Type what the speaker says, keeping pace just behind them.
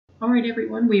All right,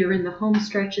 everyone, we are in the home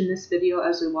stretch in this video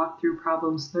as we walk through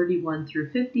problems 31 through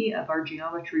 50 of our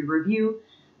geometry review.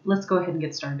 Let's go ahead and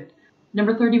get started.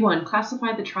 Number 31,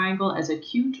 classify the triangle as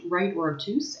acute, right, or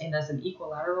obtuse, and as an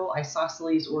equilateral,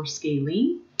 isosceles, or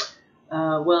scalene.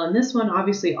 Well, in this one,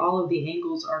 obviously, all of the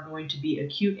angles are going to be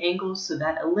acute angles, so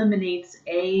that eliminates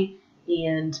A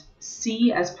and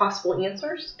C as possible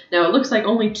answers. Now, it looks like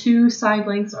only two side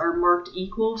lengths are marked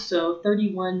equal, so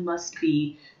 31 must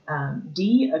be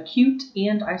D, acute,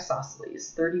 and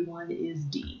isosceles. 31 is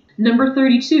D. Number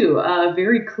 32,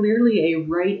 very clearly a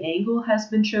right angle has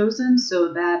been chosen,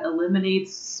 so that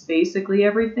eliminates basically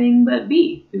everything but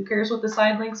B. Who cares what the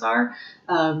side lengths are?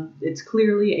 It's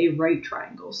clearly a right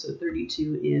triangle, so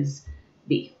 32 is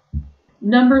B.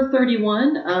 Number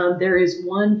 31, there is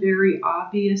one very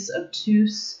obvious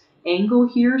obtuse angle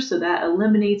here, so that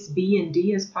eliminates B and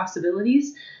D as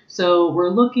possibilities. So we're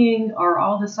looking, are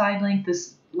all the side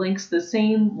lengths the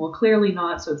same? Well, clearly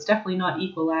not, so it's definitely not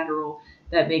equilateral.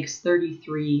 That makes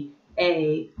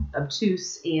 33A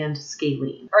obtuse and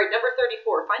scalene. All right, number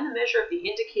 34, find the measure of the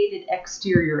indicated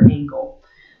exterior angle.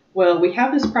 Well, we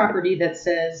have this property that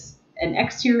says an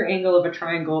exterior angle of a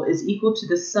triangle is equal to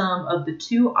the sum of the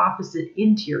two opposite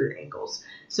interior angles.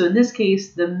 So in this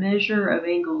case, the measure of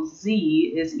angle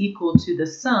Z is equal to the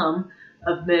sum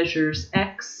of measures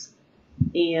X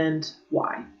and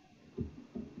Y.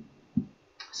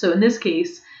 So in this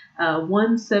case,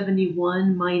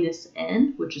 171 minus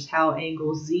n, which is how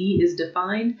angle Z is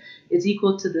defined, is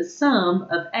equal to the sum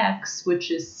of X,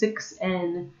 which is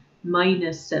 6n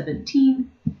minus 17,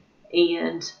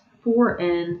 and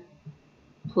 4n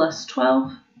plus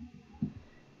 12.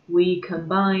 We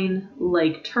combine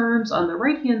like terms on the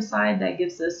right-hand side. That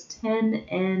gives us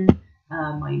 10n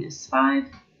minus 5.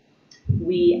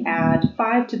 We add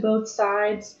 5 to both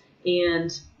sides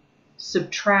and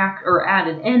subtract or add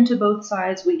an n to both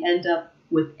sides. We end up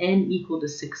with n equal to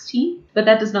 16. But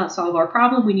that does not solve our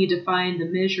problem. We need to find the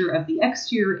measure of the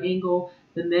exterior angle,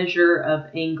 the measure of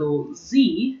angle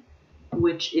Z,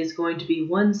 which is going to be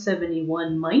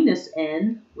 171 minus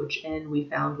n, which n we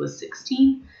found was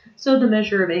 16. So the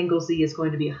measure of angle Z is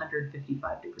going to be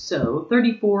 155 degrees. So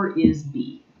 34 is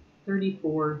B.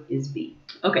 34 is B.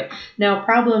 Okay, now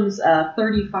problems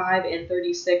 35 and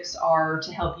 36 are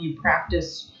to help you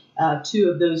practice two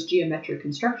of those geometric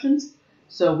constructions.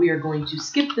 So we are going to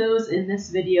skip those in this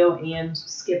video and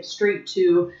skip straight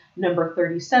to number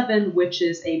 37, which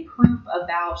is a proof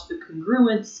about the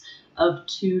congruence of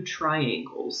two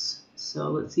triangles. So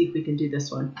let's see if we can do this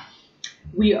one.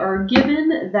 We are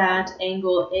given that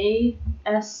angle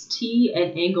AST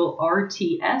and angle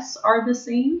RTS are the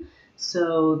same.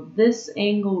 So this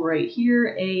angle right here,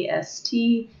 AST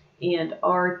and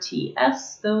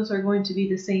RTS, those are going to be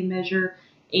the same measure.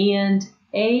 And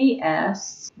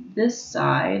AS, this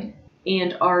side,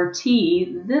 and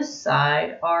RT, this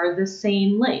side, are the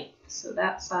same length. So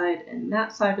that side and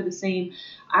that side are the same.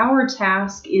 Our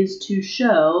task is to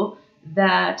show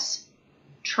that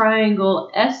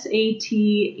triangle SAT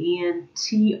and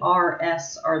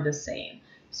TRS are the same.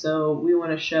 So we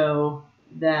want to show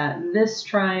that this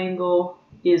triangle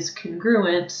is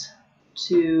congruent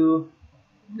to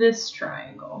this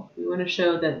triangle. We want to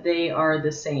show that they are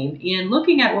the same. And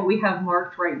looking at what we have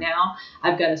marked right now,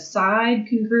 I've got a side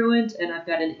congruent and I've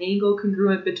got an angle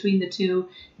congruent between the two.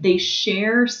 They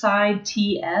share side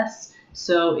TS,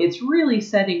 so it's really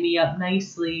setting me up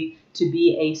nicely to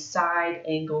be a side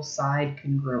angle side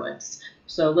congruence.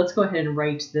 So let's go ahead and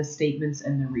write the statements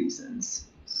and the reasons.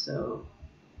 So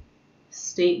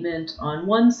statement on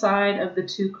one side of the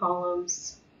two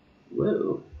columns,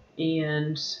 whoa,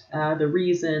 and the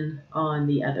reason on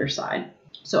the other side.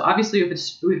 So obviously we have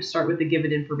to start with the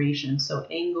given information. So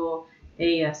angle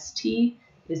AST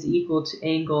is equal to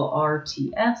angle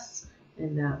RTS,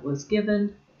 and that was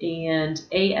given. And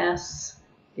AS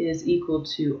is equal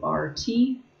to RT,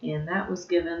 and that was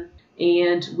given.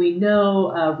 And we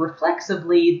know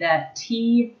reflexively that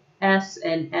TS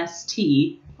and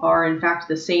ST are in fact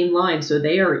the same line, so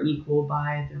they are equal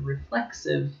by the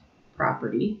reflexive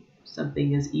property.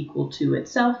 Something is equal to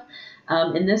itself.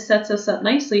 And this sets us up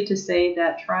nicely to say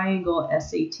that triangle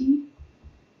SAT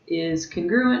is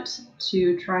congruent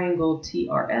to triangle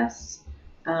TRS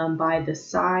by the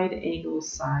side angle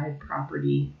side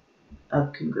property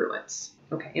of congruence.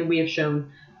 Okay, and we have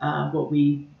shown what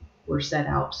we were set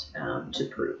out to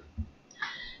prove.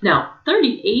 Now,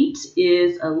 38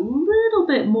 is a little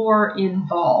bit more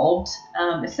involved.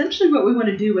 Essentially what we want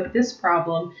to do with this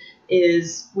problem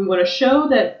is we want to show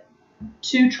that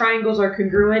two triangles are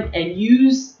congruent and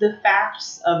use the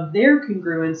facts of their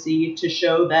congruency to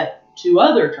show that two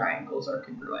other triangles are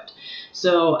congruent.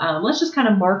 So let's just kind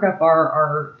of mark up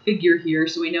our figure here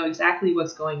so we know exactly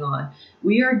what's going on.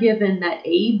 We are given that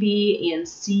AB and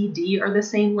CD are the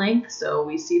same length. So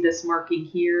we see this marking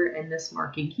here and this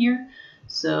marking here.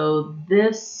 So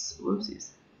this, whoopsies,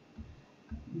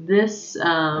 this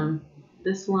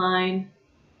line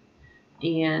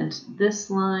and this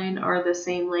line are the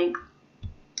same length.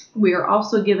 We are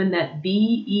also given that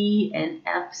BE and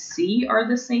FC are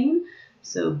the same.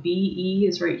 So BE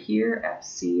is right here,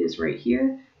 FC is right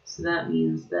here. So that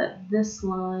means that this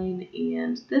line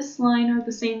and this line are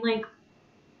the same length.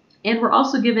 And we're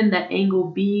also given that angle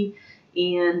B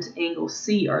and angle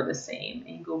C are the same.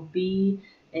 Angle B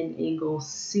and angle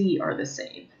C are the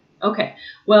same. Okay,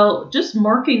 well, just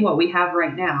marking what we have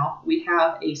right now, we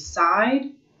have a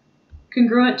side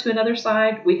congruent to another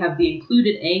side. We have the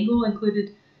included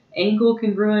angle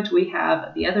congruent. We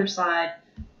have the other side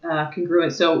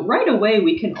congruent. So right away,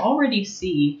 we can already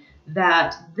see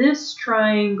that this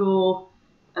triangle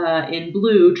in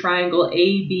blue, triangle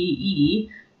ABE,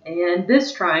 and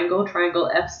this triangle, triangle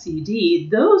FCD,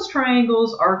 those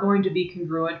triangles are going to be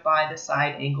congruent by the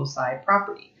side angle side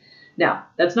property. Now,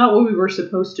 that's not what we were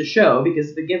supposed to show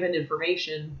because the given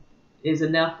information is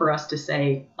enough for us to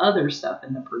say other stuff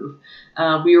in the proof.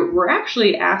 We're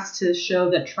actually asked to show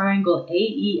that triangle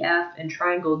AEF and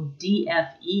triangle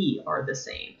DFE are the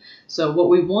same. So what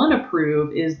we want to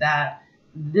prove is that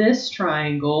this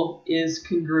triangle is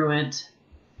congruent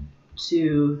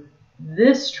to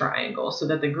this triangle so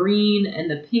that the green and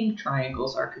the pink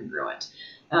triangles are congruent.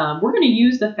 We're going to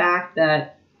use the fact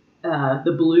that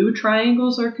the blue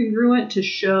triangles are congruent to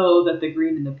show that the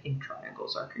green and the pink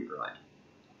triangles are congruent.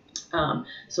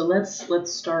 So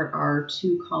let's start our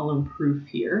two-column proof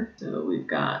here. So we've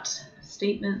got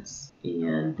statements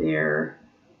and their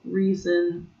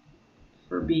reason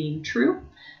for being true.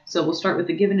 So we'll start with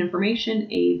the given information.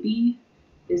 AB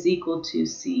is equal to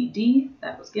CD,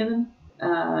 that was given.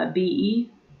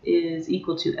 BE is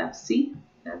equal to FC,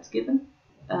 that's given.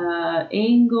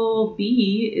 Angle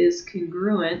B is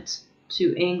congruent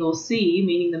to angle C,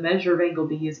 meaning the measure of angle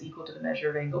B is equal to the measure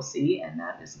of angle C, and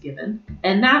that is given.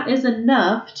 And that is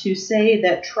enough to say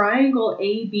that triangle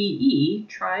ABE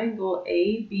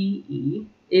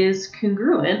is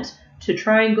congruent to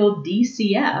triangle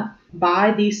DCF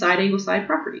by the side angle side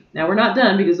property. Now we're not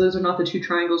done because those are not the two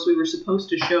triangles we were supposed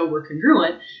to show were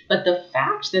congruent, but the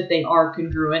fact that they are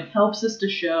congruent helps us to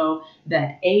show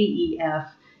that AEF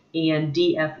and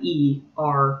DFE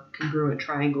are congruent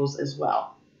triangles as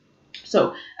well.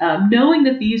 So knowing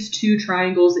that these two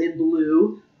triangles in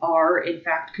blue are in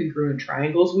fact congruent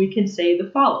triangles, we can say the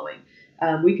following.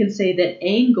 We can say that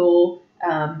angle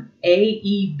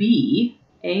AEB,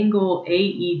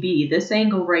 this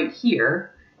angle right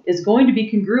here, is going to be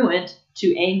congruent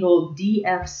to angle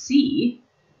DFC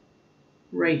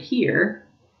right here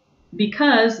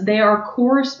because they are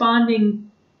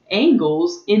corresponding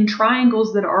angles in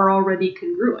triangles that are already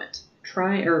congruent.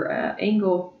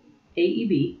 Angle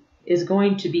AEB is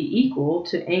going to be equal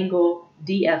to angle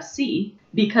DFC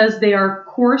because they are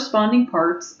corresponding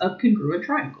parts of congruent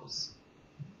triangles.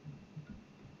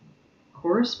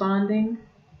 Corresponding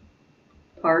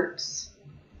parts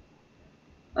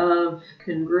of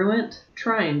congruent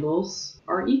triangles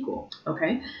are equal.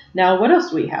 Okay, now what else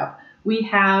do we have? We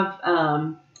have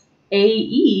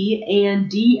AE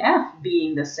and DF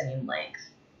being the same length.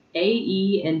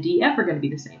 AE and DF are going to be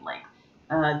the same length.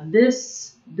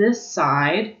 This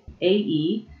side,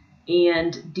 AE,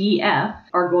 and DF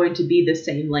are going to be the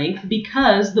same length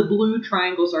because the blue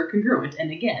triangles are congruent.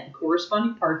 And again,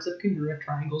 corresponding parts of congruent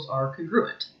triangles are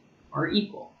congruent, are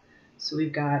equal. So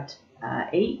we've got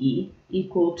AE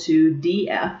equal to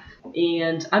DF,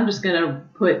 and I'm just going to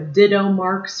put ditto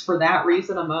marks for that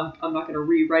reason. I'm not going to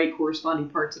rewrite corresponding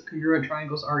parts of congruent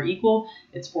triangles are equal.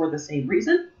 It's for the same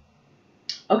reason.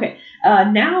 Okay,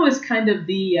 now is kind of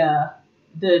the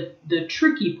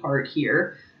tricky part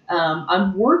here.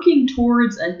 I'm working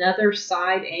towards another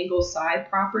side angle side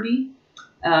property.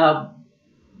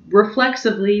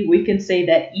 Reflexively, we can say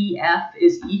that EF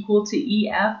is equal to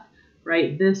EF,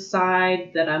 right? This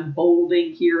side that I'm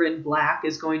bolding here in black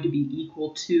is going to be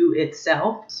equal to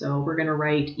itself. So we're going to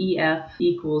write EF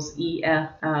equals EF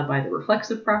by the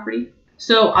reflexive property.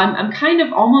 So I'm kind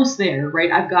of almost there,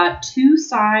 right? I've got two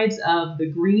sides of the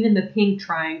green and the pink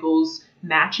triangles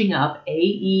matching up.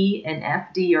 AE and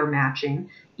FD are matching.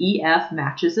 EF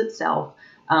matches itself.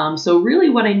 So really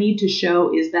what I need to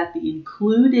show is that the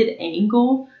included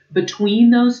angle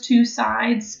between those two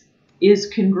sides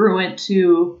is congruent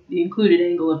to the included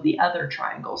angle of the other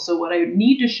triangle. So what I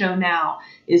need to show now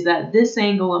is that this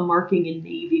angle I'm marking in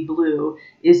navy blue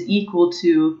is equal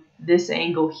to this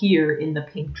angle here in the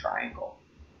pink triangle.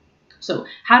 So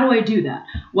how do I do that?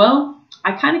 Well,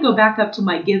 I kind of go back up to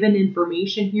my given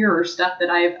information here, or stuff that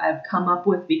I've come up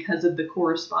with because of the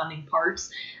corresponding parts.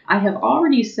 I have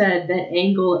already said that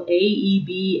angle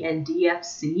AEB and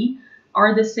DFC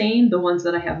are the same, the ones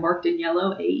that I have marked in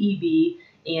yellow, AEB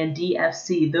and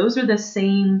DFC. Those are the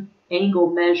same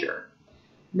angle measure.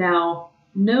 Now,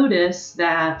 notice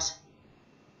that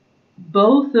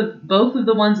both of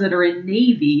the ones that are in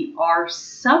navy are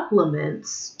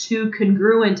supplements to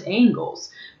congruent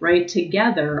angles, right?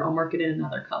 Together, I'll mark it in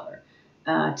another color.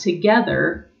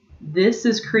 Together, this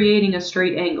is creating a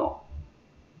straight angle.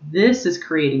 This is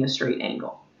creating a straight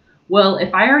angle. Well,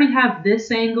 if I already have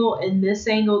this angle and this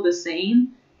angle the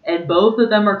same, and both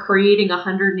of them are creating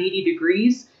 180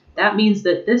 degrees, that means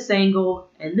that this angle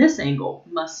and this angle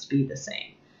must be the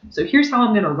same. So here's how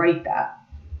I'm going to write that.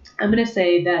 I'm going to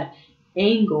say that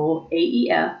angle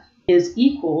AEF is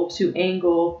equal to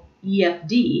angle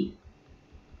EFD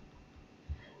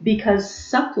because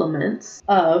supplements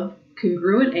of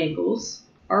congruent angles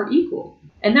are equal.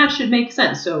 And that should make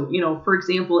sense. So, you know, for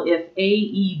example, if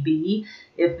AEB,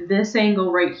 if this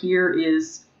angle right here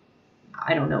is,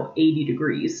 I don't know, 80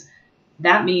 degrees,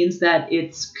 that means that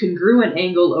its congruent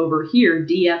angle over here,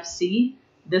 DFC,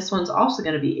 this one's also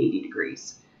going to be 80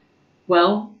 degrees.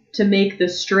 Well, to make the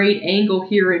straight angle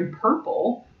here in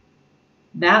purple,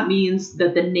 that means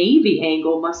that the navy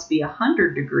angle must be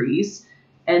 100 degrees.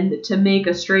 And to make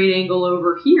a straight angle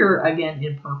over here, again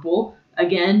in purple,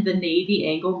 again, the navy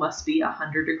angle must be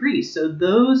 100 degrees. So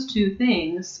those two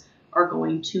things are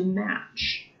going to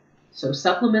match. So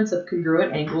supplements of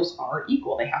congruent angles are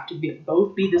equal. They have to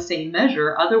both be the same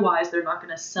measure. Otherwise, they're not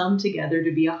going to sum together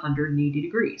to be 180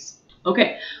 degrees.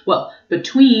 Okay, well,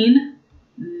 between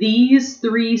these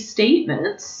three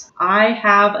statements, I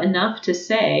have enough to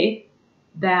say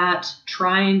that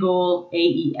triangle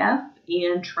AEF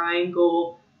and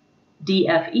triangle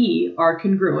DFE are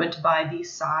congruent by the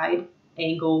side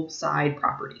angle side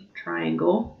property.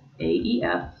 Triangle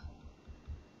AEF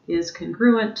is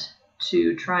congruent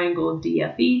to triangle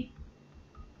DFE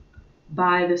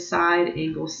by the side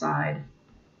angle side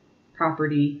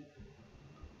property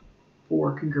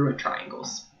for congruent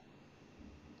triangles.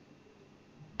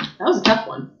 That was a tough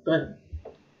one, but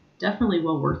definitely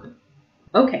well worth it.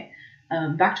 Okay,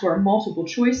 back to our multiple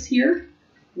choice here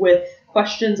with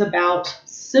questions about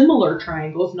similar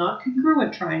triangles, not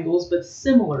congruent triangles, but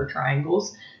similar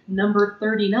triangles. Number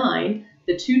 39,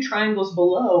 the two triangles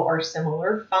below are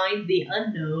similar. Find the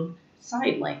unknown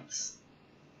side lengths.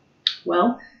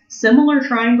 Well, similar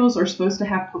triangles are supposed to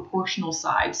have proportional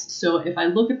sides. So if I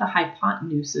look at the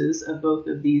hypotenuses of both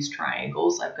of these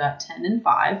triangles, I've got 10 and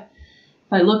 5. If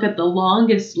I look at the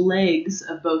longest legs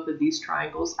of both of these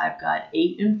triangles, I've got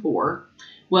 8 and 4.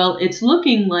 Well, it's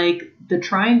looking like the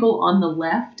triangle on the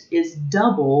left is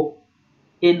double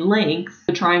in length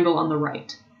the triangle on the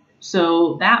right.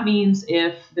 So that means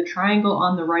if the triangle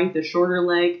on the right, the shorter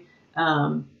leg,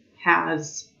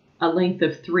 has a length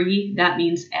of 3, that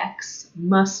means x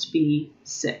must be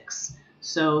 6.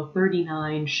 So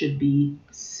 39 should be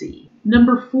C.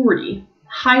 Number 40,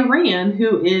 Hiran,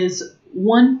 who is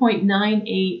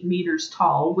 1.98 meters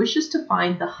tall, wishes to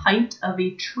find the height of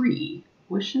a tree.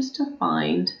 Wishes to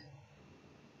find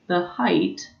the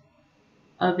height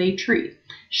of a tree.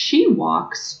 She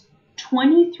walks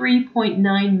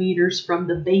 23.9 meters from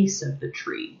the base of the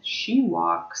tree. She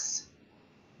walks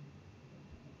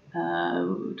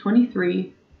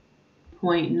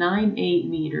 23.98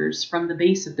 meters from the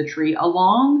base of the tree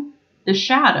along the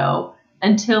shadow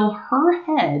until her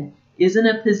head is in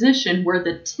a position where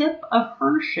the tip of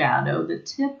her shadow,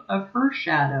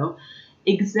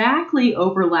 exactly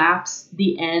overlaps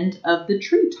the end of the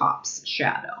treetop's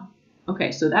shadow.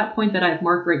 Okay, so that point that I've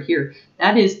marked right here,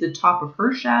 that is the top of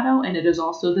her shadow, and it is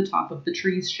also the top of the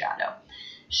tree's shadow.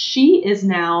 She is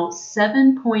now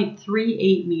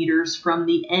 7.38 meters from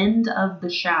the end of the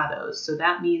shadows. So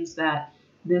that means that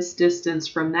this distance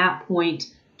from that point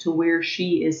to where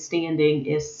she is standing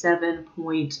is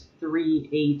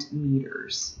 7.38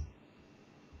 meters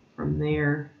from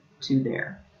there to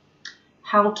there.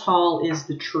 How tall is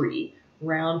the tree?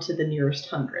 Round to the nearest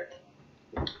hundredth.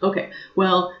 Okay,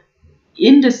 well,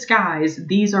 in disguise,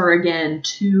 these are again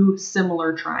two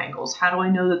similar triangles. How do I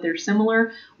know that they're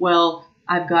similar? Well,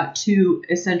 I've got two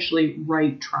essentially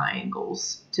right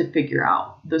triangles to figure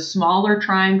out. The smaller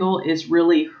triangle is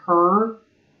really her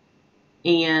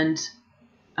and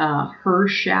her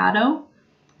shadow.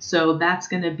 So that's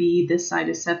going to be, this side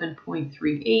is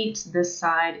 7.38. This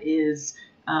side is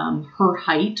her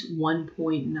height,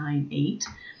 1.98.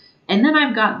 And then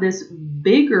I've got this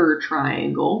bigger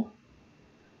triangle,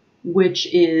 which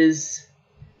is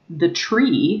the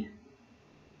tree,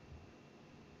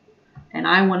 and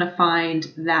I want to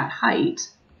find that height,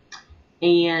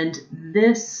 and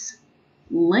this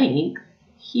length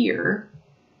here,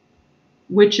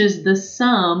 which is the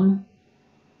sum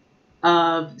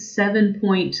of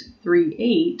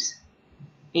 7.38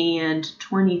 and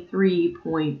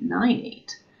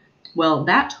 23.98. Well,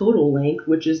 that total length,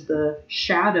 which is the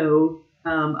shadow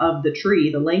of the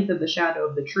tree, the length of the shadow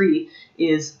of the tree,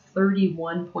 is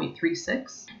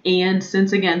 31.36. And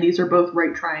since, again, these are both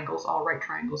right triangles, all right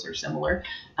triangles are similar,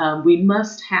 we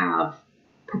must have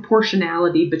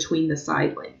proportionality between the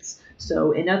side lengths.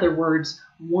 So in other words,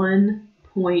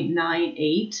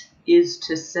 1.98 is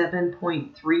to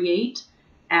 7.38.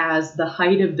 As the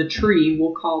height of the tree,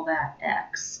 we'll call that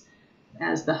x,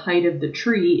 as the height of the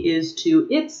tree is to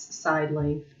its side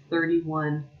length,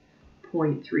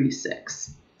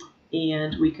 31.36.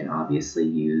 And we can obviously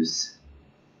use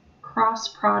cross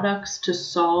products to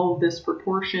solve this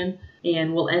proportion,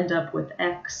 and we'll end up with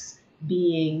x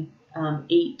being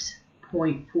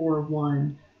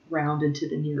 8.41 rounded to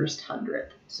the nearest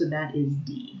hundredth. So that is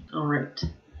D. All right.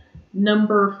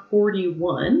 Number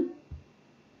 41.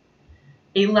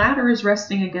 A ladder is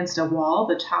resting against a wall.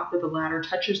 The top of the ladder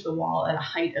touches the wall at a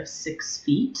height of 6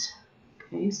 feet.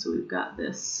 Okay, so we've got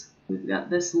this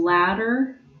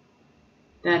ladder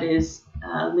that is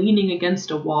leaning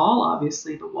against a wall.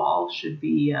 Obviously, the wall should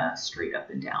be straight up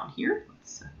and down here.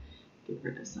 Let's get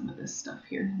rid of some of this stuff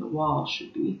here. The wall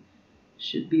should be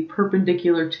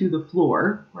perpendicular to the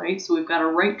floor, right? So we've got a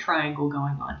right triangle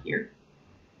going on here.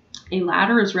 A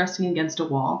ladder is resting against a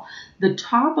wall. The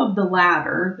top of the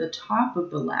ladder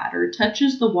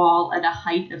touches the wall at a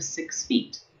height of 6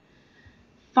 feet.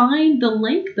 Find the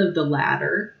length of the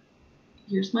ladder.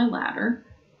 Here's my ladder.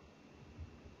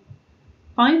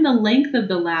 Find the length of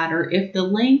the ladder if the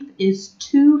length is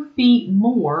 2 feet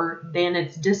more than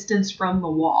its distance from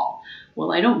the wall.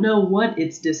 Well, I don't know what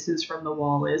its distance from the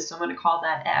wall is, so I'm going to call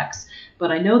that x,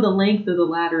 but I know the length of the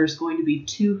ladder is going to be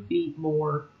 2 feet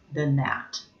more than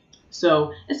that.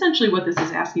 So essentially what this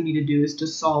is asking me to do is to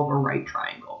solve a right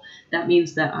triangle. That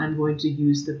means that I'm going to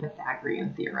use the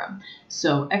Pythagorean theorem.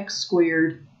 So x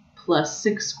squared plus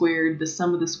 6 squared, the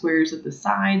sum of the squares of the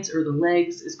sides or the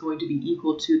legs is going to be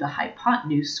equal to the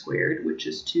hypotenuse squared, which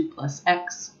is 2 plus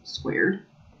x squared.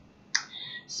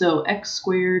 So x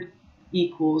squared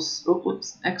equals,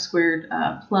 x squared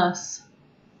plus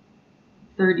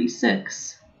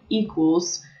 36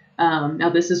 equals, now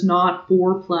this is not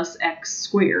 4 plus x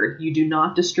squared. You do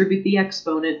not distribute the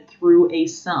exponent through a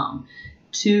sum.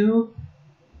 2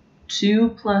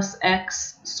 plus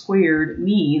x squared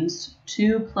means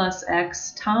 2 plus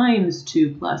x times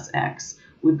 2 plus x.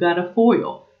 We've got a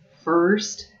FOIL.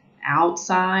 First,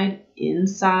 outside,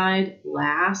 inside,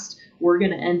 last. We're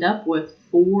going to end up with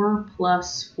 4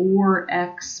 plus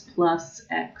 4x plus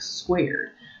x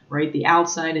squared. Right? The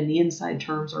outside and the inside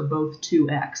terms are both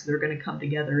 2x. They're going to come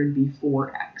together and be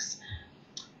 4x.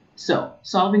 So,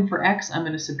 solving for x, I'm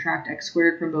going to subtract x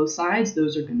squared from both sides.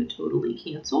 Those are going to totally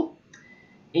cancel.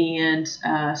 And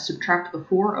subtract the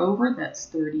 4 over, that's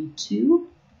 32,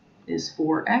 is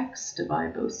 4x.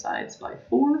 Divide both sides by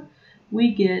 4.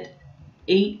 We get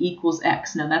 8 equals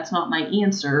x. Now, that's not my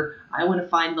answer. I want to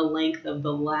find the length of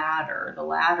the ladder. The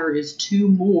ladder is 2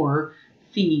 more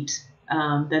feet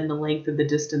than the length of the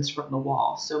distance from the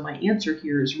wall. So my answer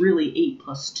here is really 8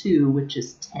 plus 2, which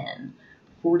is 10.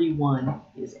 41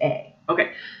 is A.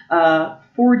 Okay,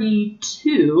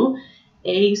 42,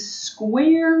 a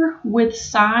square with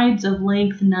sides of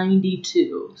length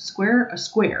 92. A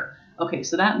square. Okay,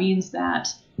 so that means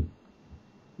that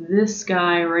this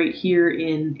guy right here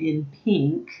in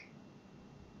pink,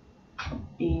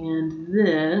 and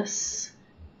this,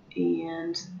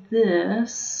 and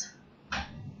this,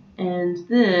 and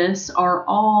this are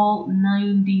all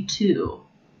 92.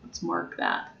 Let's mark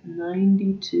that.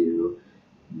 92,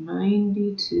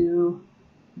 92,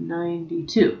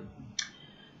 92.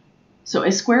 So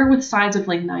a square with sides of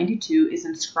length 92 is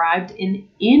inscribed in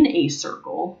a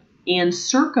circle and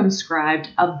circumscribed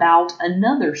about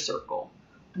another circle.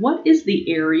 What is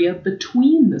the area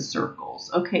between the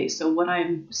circles? Okay, so what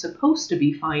I'm supposed to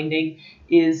be finding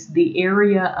is the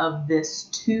area of this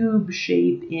tube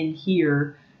shape in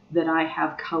here that I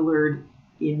have colored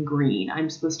in green. I'm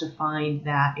supposed to find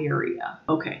that area.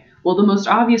 Okay, well, the most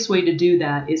obvious way to do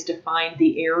that is to find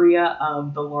the area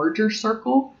of the larger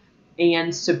circle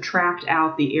and subtract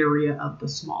out the area of the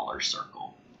smaller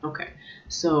circle. Okay,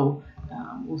 so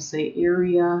we'll say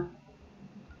area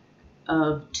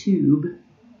of tube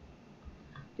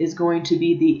is going to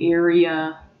be the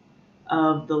area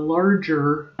of the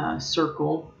larger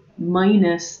circle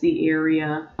minus the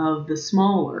area of the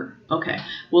smaller. Okay,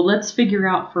 well, let's figure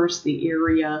out first the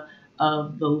area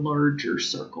of the larger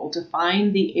circle. To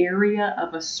find the area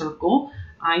of a circle,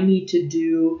 I need to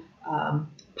do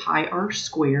pi r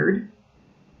squared.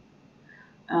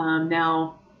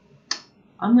 Now,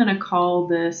 I'm going to call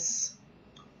this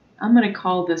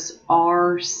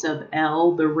r sub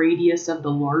l, the radius of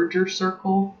the larger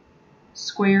circle,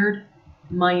 squared,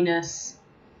 minus,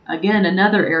 again,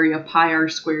 another area, pi r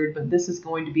squared, but this is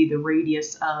going to be the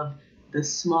radius of the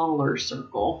smaller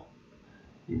circle.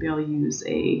 Maybe I'll use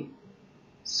a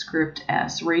script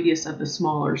s, radius of the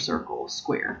smaller circle,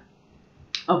 square.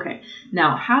 Okay,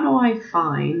 now how do I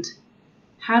find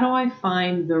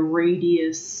the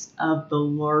radius of the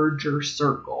larger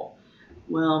circle?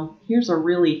 Well, here's a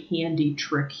really handy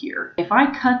trick here. If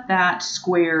I cut that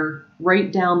square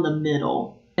right down the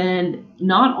middle, then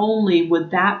not only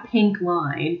would that pink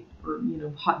line, or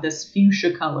this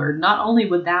fuchsia color, not only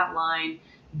would that line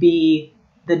be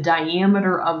the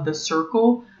diameter of the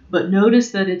circle, but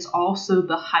notice that it's also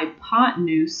the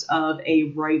hypotenuse of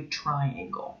a right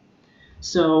triangle.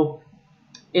 So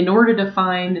in order to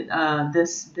find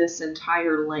this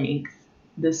entire length,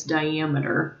 this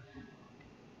diameter,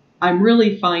 I'm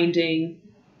really finding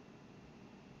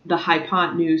the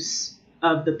hypotenuse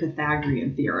of the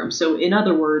Pythagorean theorem. So in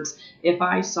other words, if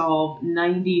I solve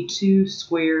 92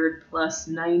 squared plus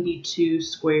 92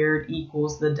 squared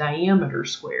equals the diameter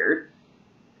squared,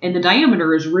 and the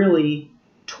diameter is really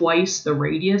twice the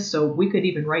radius, so we could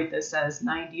even write this as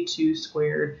 92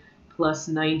 squared plus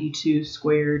 92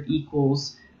 squared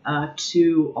equals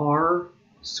 2r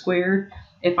squared.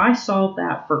 If I solve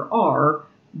that for r,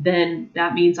 then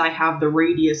that means I have the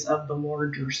radius of the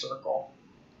larger circle.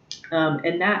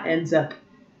 And that ends up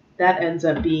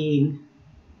being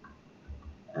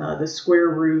the square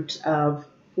root of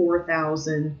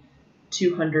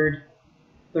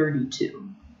 4,232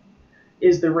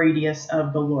 is the radius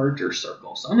of the larger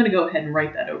circle. So I'm going to go ahead and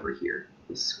write that over here.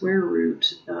 The square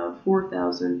root of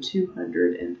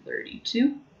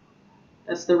 4,232.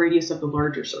 That's the radius of the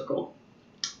larger circle.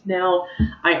 Now,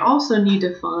 I also need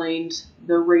to find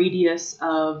the radius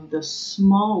of the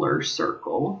smaller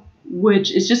circle,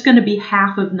 which is just going to be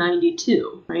half of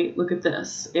 92, right? Look at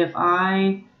this. If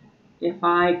I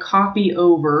copy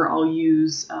over, I'll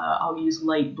use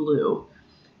light blue.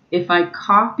 If I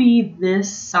copy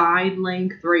this side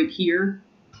length right here,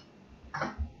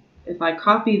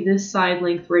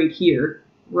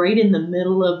 right in the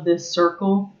middle of this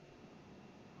circle,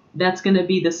 that's going to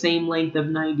be the same length of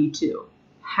 92.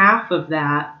 Half of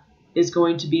that is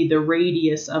going to be the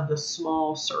radius of the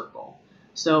small circle.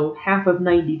 So half of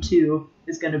 92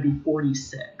 is going to be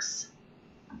 46.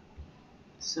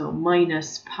 So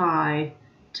minus pi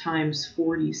times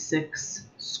 46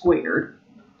 squared.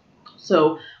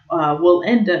 So we'll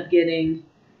end up getting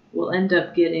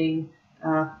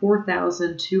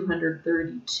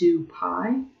 4,232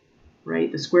 pi,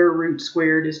 right? The square root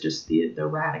squared is just the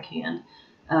radicand.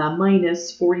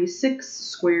 Minus 46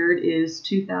 squared is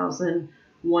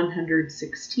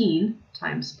 2,116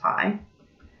 times pi.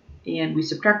 And we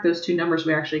subtract those two numbers,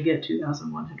 we actually get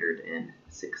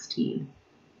 2,116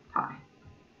 pi.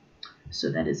 So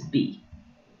that is B.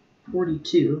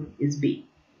 42 is B.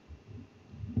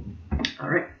 All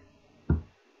right.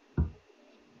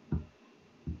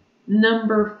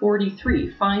 Number 43,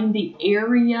 find the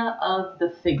area of the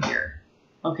figure.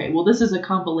 Okay, well, this is a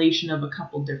compilation of a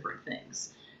couple different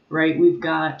things, right? We've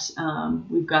got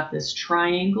this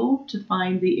triangle to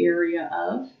find the area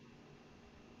of,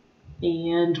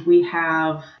 and we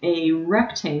have a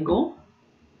rectangle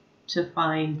to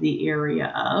find the area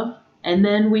of, and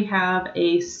then we have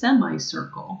a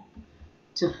semicircle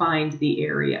to find the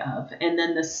area of, and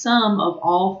then the sum of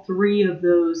all three of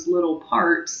those little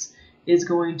parts is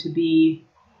going to be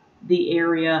the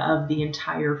area of the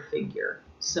entire figure.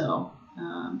 So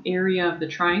area of the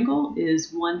triangle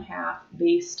is 1/2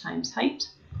 base times height.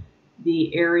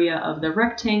 The area of the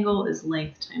rectangle is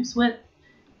length times width.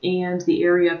 And the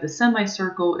area of the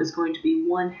semicircle is going to be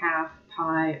 1/2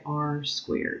 pi r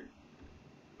squared.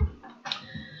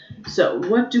 So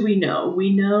what do we know?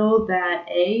 We know that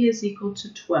A is equal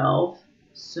to 12.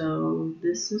 So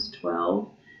this is 12,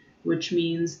 which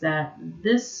means that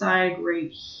this side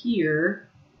right here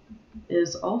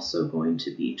is also going to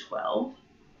be 12.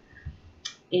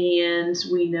 And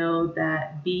we know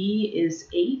that B is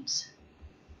 8.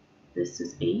 This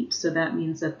is 8, so that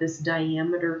means that this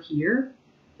diameter here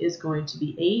is going to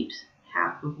be 8,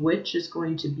 half of which is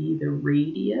going to be the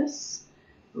radius,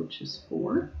 which is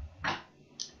 4.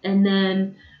 And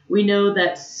then we know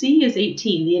that C is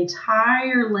 18. The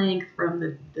entire length from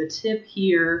the tip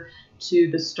here to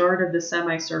the start of the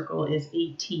semicircle is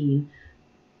 18.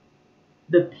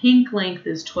 The pink length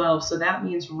is 12, so that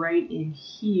means right in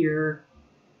here,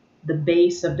 the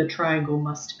base of the triangle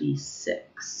must be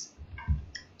 6.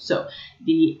 So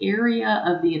the area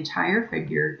of the entire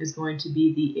figure is going to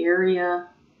be the area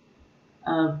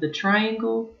of the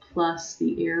triangle plus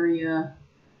the area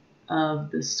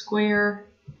of the square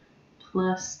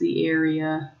plus the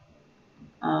area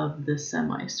of the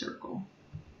semicircle.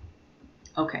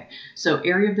 Okay, so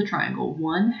area of the triangle,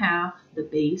 1/2 the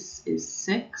base is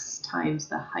 6 times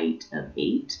the height of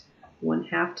 8.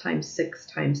 1/2 times 6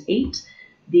 times 8.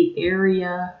 The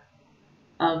area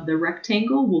of the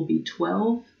rectangle will be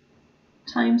 12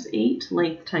 times 8,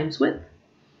 length times width.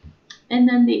 And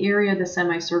then the area of the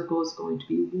semicircle is going to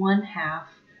be 1/2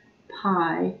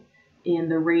 pi,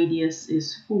 and the radius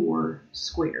is 4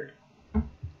 squared.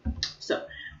 So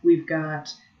we've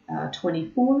got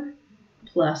 24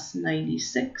 plus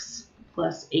 96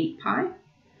 plus 8 pi.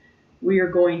 We are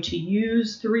going to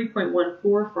use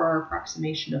 3.14 for our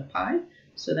approximation of pi.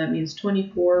 So that means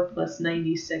 24 plus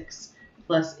 96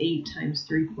 plus 8 times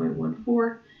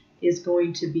 3.14 is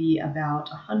going to be about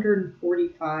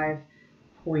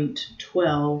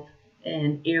 145.12,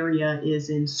 and area is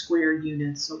in square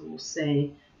units, so we'll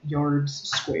say yards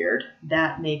squared.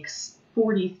 That makes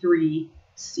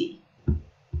 43C.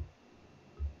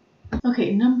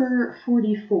 Okay, number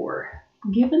 44.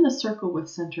 Given the circle with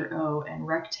center O and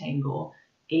rectangle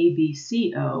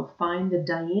ABCO, find the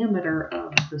diameter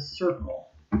of the circle.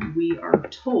 We are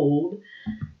told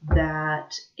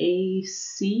that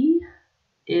AC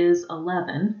is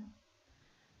 11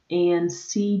 and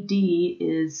CD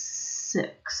is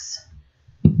 6.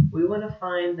 We want to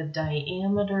find the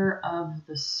diameter of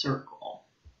the circle.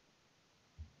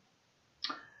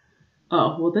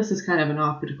 Oh, well, this is kind of an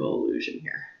optical illusion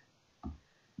here.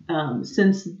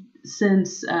 Since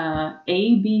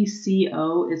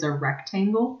ABCO is a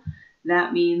rectangle,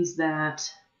 that means that,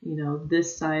 you know,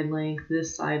 this side length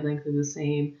are the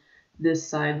same, this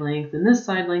side length and this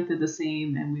side length are the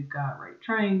same, and we've got right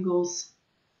triangles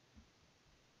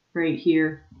right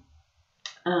here.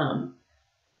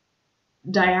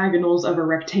 Diagonals of a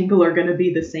rectangle are going to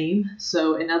be the same.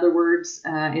 So in other words,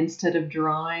 instead of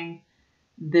drawing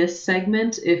this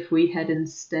segment, if we had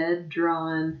instead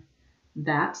drawn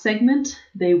that segment,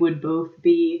 they would both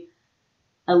be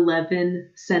 11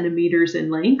 centimeters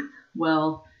in length.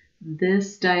 Well,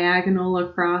 this diagonal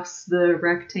across the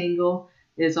rectangle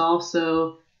is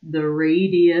also the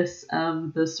radius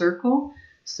of the circle.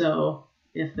 So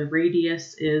if the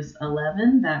radius is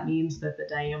 11, that means that the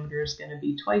diameter is going to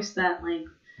be twice that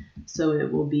length, so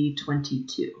it will be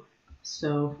 22.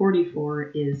 So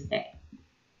 44 is A.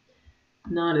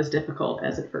 Not as difficult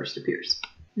as it first appears.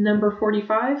 Number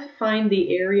 45, find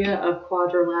the area of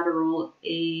quadrilateral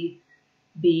ABCD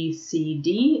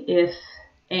if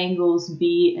angles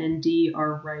B and D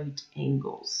are right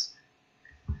angles.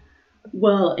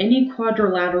 Well, any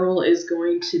quadrilateral is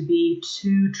going to be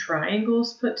two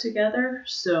triangles put together.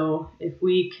 So if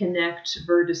we connect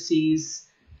vertices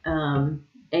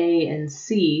A and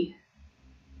C,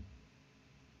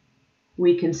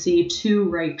 we can see two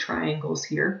right triangles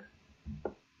here.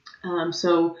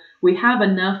 So we have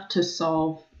enough to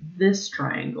solve this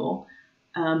triangle.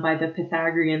 By the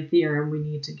Pythagorean theorem, we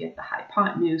need to get the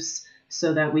hypotenuse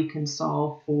so that we can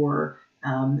solve for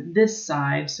this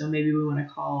side. So maybe we want to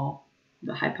call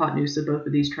the hypotenuse of both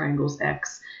of these triangles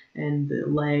X, and the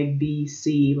leg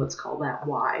BC, let's call that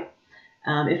Y.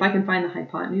 If I can find the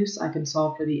hypotenuse, I can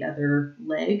solve for the other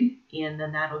leg, and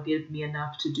then that'll give me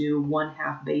enough to do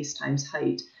 1/2 base times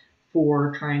height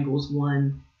for triangles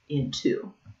 1 and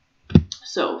 2.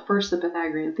 So first, the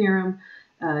Pythagorean theorem,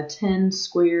 10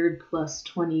 squared plus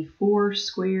 24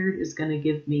 squared is going to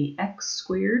give me x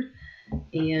squared.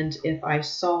 And if I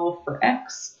solve for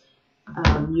x,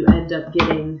 you end up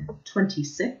getting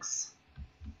 26.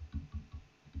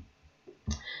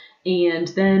 And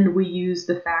then we use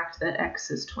the fact that x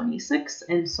is 26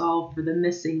 and solve for the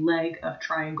missing leg of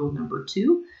triangle number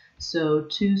 2. So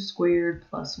 2 squared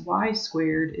plus y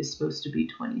squared is supposed to be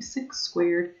 26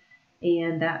 squared.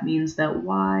 And that means that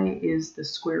y is the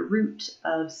square root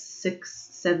of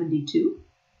 672.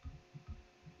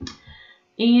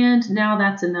 And now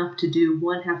that's enough to do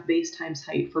 1/2 base times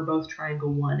height for both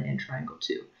triangle 1 and triangle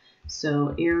 2.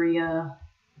 So area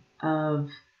of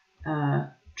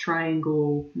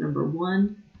triangle number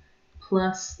 1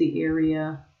 plus the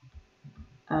area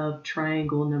of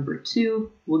triangle number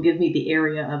 2 will give me the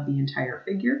area of the entire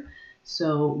figure.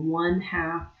 So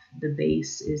 1/2, the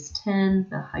base is 10,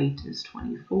 the height is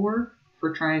 24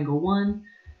 for triangle 1.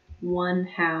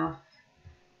 1/2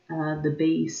 The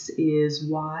base is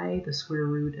y, the square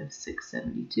root of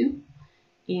 672,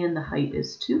 and the height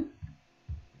is 2.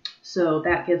 So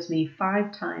that gives me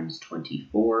 5 times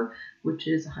 24, which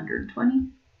is 120.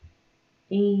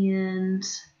 And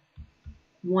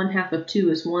 1/2 of 2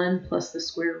 is 1 plus the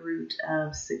square root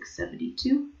of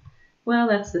 672. Well,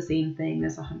 that's the same thing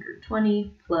as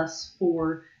 120 plus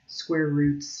 4 square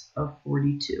roots of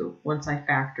 42 once I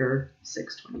factor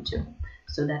 622.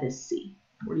 So that is C.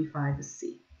 45 is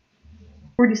C.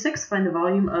 46, find the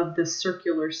volume of the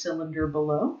circular cylinder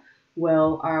below.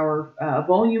 Well, our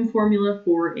volume formula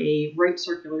for a right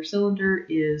circular cylinder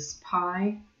is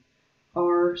pi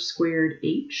r squared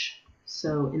h.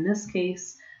 So in this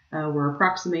case, we're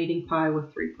approximating pi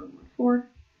with 3.14.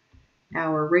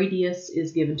 Our radius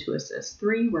is given to us as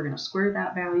 3. We're going to square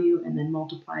that value and then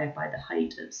multiply it by the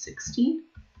height of 16.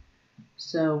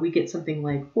 So we get something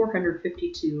like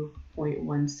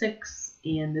 452.16,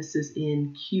 and this is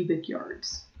in cubic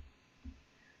yards.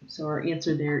 So our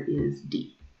answer there is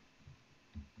D.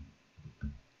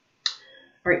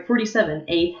 All right, 47,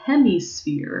 a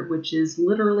hemisphere, which is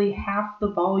literally half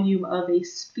the volume of a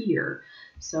sphere.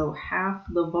 So half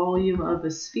the volume of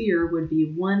a sphere would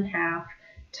be 1/2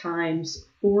 times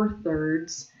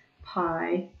 4/3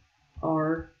 pi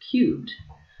r cubed.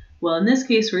 Well, in this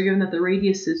case, we're given that the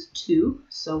radius is 2,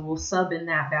 so we'll sub in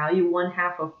that value,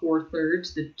 1/2 of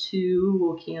 4/3. The 2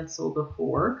 will cancel the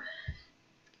 4.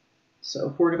 So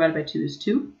 4 divided by 2 is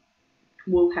 2.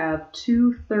 We'll have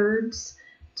 2/3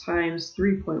 times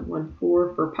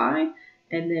 3.14 for pi,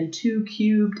 and then 2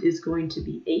 cubed is going to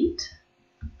be 8.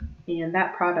 And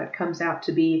that product comes out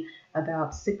to be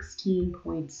about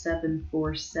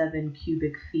 16.747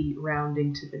 cubic feet,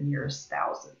 rounding to the nearest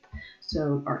thousandth.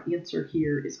 So our answer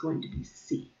here is going to be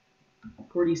C.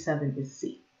 47 is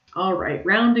C. All right,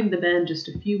 rounding the bend, just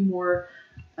a few more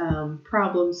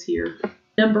problems here.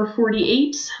 Number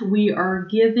 48, we are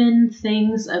given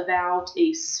things about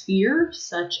a sphere,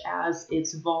 such as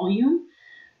its volume,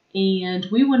 and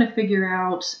we want to figure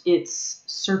out its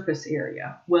surface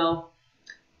area. Well,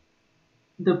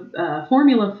 the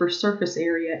formula for surface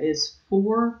area is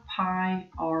 4 pi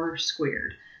r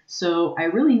squared. So I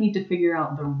really need to figure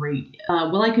out the radius.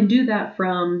 Well, I can do that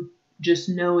from just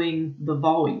knowing the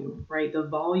volume, right? The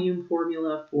volume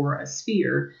formula for a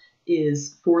sphere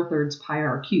is 4/3 pi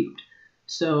r cubed.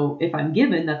 So if I'm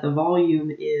given that the volume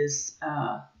is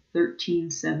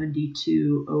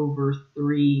 1372 over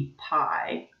 3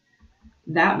 pi,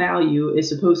 that value is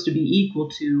supposed to be equal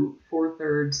to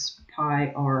 4/3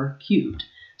 pi r cubed.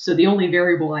 So the only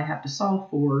variable I have to solve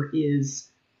for is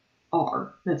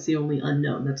r. That's the only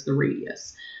unknown. That's the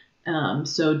radius.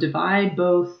 So divide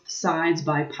both sides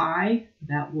by pi.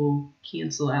 That will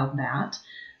cancel out that.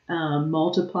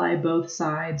 Multiply both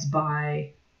sides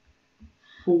by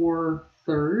 3/4.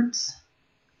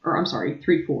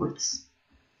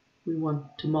 We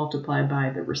want to multiply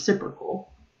by the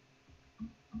reciprocal.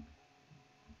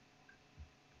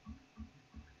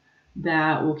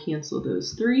 That will cancel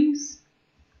those 3's,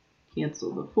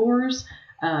 cancel the 4's.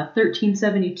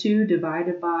 1372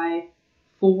 divided by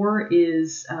 4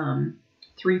 is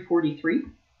 343.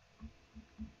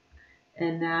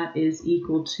 And that is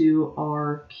equal to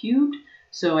r cubed.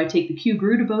 So I take the cube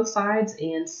root of both sides,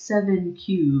 and 7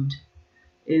 cubed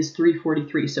is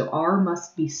 343. So r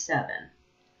must be 7.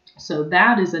 So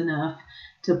that is enough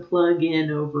to plug in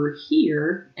over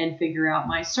here and figure out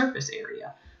my surface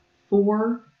area.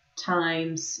 4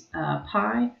 times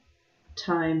pi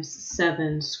times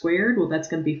 7 squared. Well, that's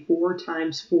going to be 4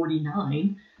 times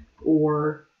 49,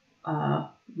 or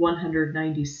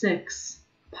 196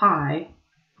 pi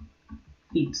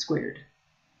feet squared.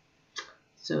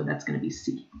 So that's going to be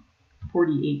C.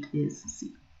 48 is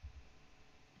C.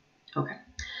 Okay.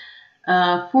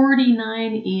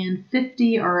 49 and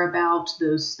 50 are about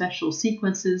those special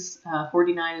sequences.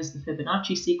 49 is the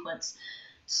Fibonacci sequence.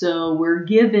 So we're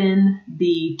given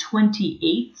the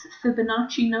 28th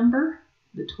Fibonacci number,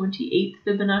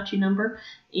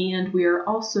 and we are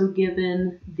also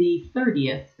given the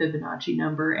 30th Fibonacci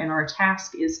number, and our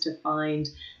task is to find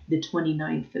the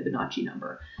 29th Fibonacci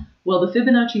number. Well, the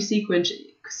Fibonacci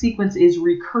sequence is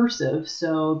recursive,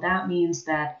 so that means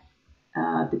that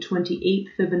the 28th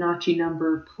Fibonacci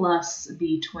number plus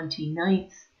the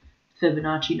 29th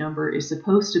Fibonacci number is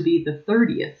supposed to be the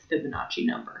 30th Fibonacci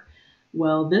number.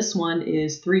 Well, this one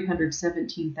is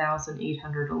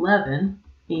 317,811,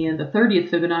 and the 30th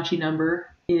Fibonacci number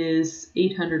is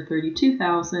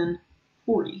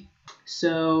 832,040.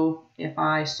 So if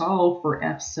I solve for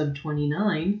f sub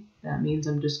 29, that means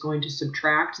I'm just going to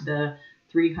subtract the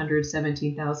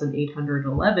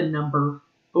 317,811 number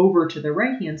over to the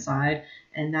right-hand side,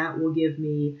 and that will give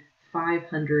me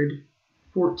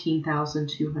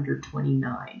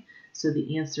 514,229. So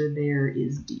the answer there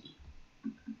is D.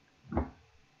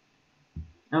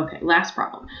 Okay, last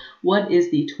problem. What is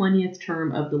the 20th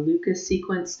term of the Lucas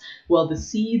sequence? Well, the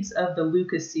seeds of the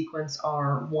Lucas sequence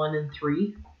are 1 and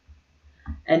 3.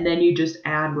 And then you just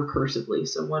add recursively.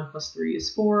 So 1 plus 3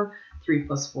 is 4, 3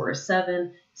 plus 4 is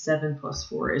 7, 7 plus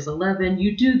 4 is 11.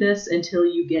 You do this until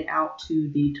you get out to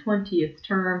the 20th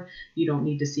term. You don't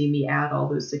need to see me add all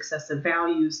those successive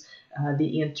values.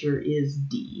 The answer is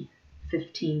D,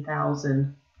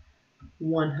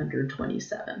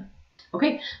 15,127.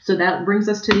 Okay, so that brings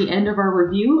us to the end of our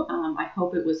review. I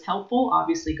hope it was helpful.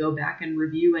 Obviously, go back and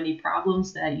review any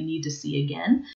problems that you need to see again.